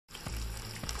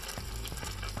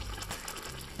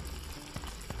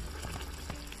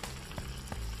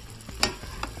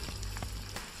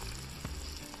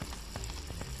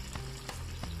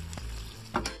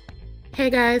Hey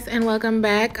guys, and welcome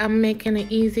back. I'm making an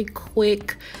easy,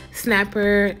 quick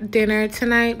snapper dinner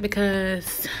tonight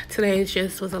because today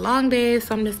was a long day,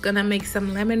 so I'm just gonna make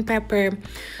some lemon pepper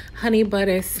honey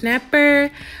butter snapper.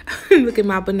 Look at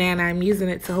my banana, I'm using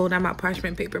it to hold on my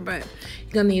parchment paper, but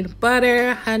you're gonna need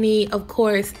butter, honey, of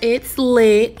course it's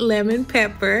lit, lemon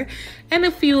pepper, and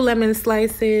a few lemon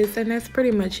slices, and that's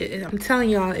pretty much it. I'm telling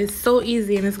y'all, it's so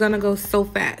easy and it's gonna go so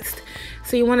fast.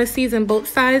 So you want to season both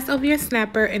sides of your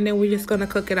snapper, and then we're just going to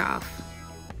cook it off.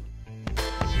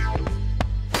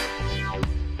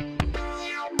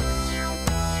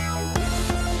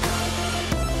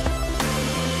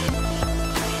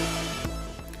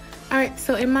 Alright,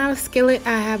 so in my skillet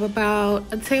I have about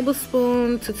a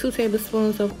tablespoon to 2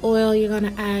 tablespoons of oil. You're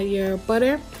going to add your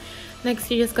butter.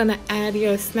 Next you're just going to add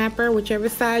your snapper, whichever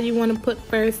side you want to put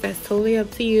first. That's totally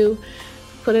up to you.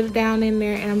 Put it down in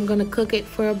there, and I'm gonna cook it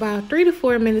for about 3 to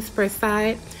 4 minutes per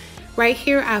side. Right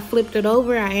here I flipped it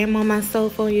over. I am on my cell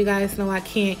phone. You guys know I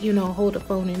can't, hold the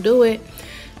phone and do it.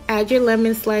 Add your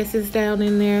lemon slices down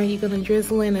in there. You're gonna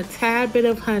drizzle in a tad bit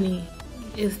of honey.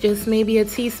 It's just maybe a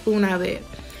teaspoon of it,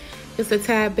 just a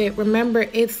tad bit. Remember,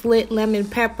 it's lit lemon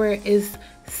pepper is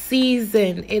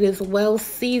seasoned. It is well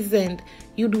seasoned.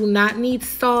 You do not need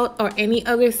salt or any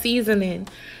other seasoning.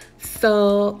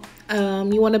 So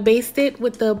you want to baste it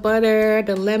with the butter,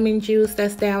 the lemon juice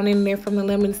that's down in there from the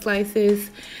lemon slices,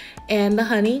 and the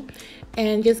honey,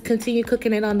 and just continue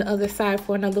cooking it on the other side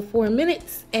for another 4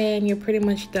 minutes, and you're pretty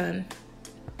much done.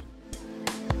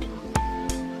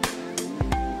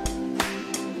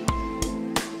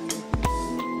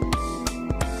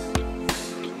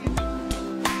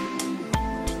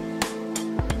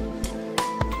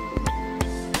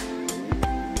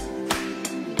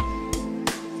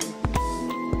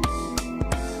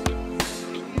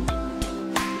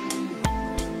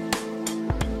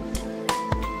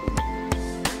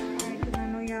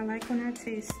 When I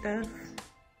taste stuff,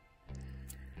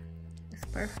 it's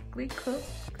perfectly cooked,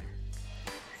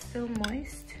 still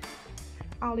moist.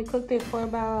 I only cooked it for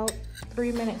about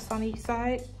 3 minutes on each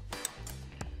side.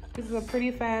 This is a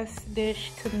pretty fast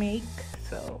dish to make,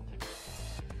 so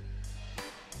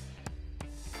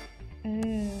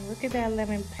look at that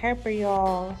lemon pepper,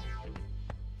 y'all.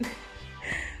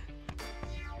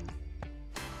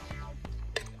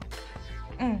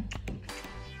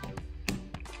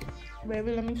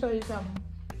 Baby, let me tell you something.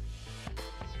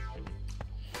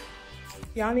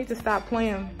 Y'all need to stop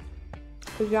playing,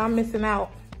 because y'all missing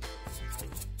out.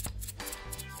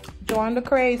 Join the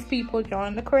craze, people.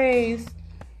 Join the craze.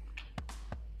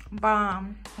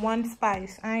 Bomb. One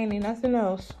spice. I ain't need nothing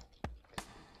else.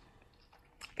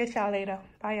 Get y'all later.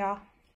 Bye, y'all.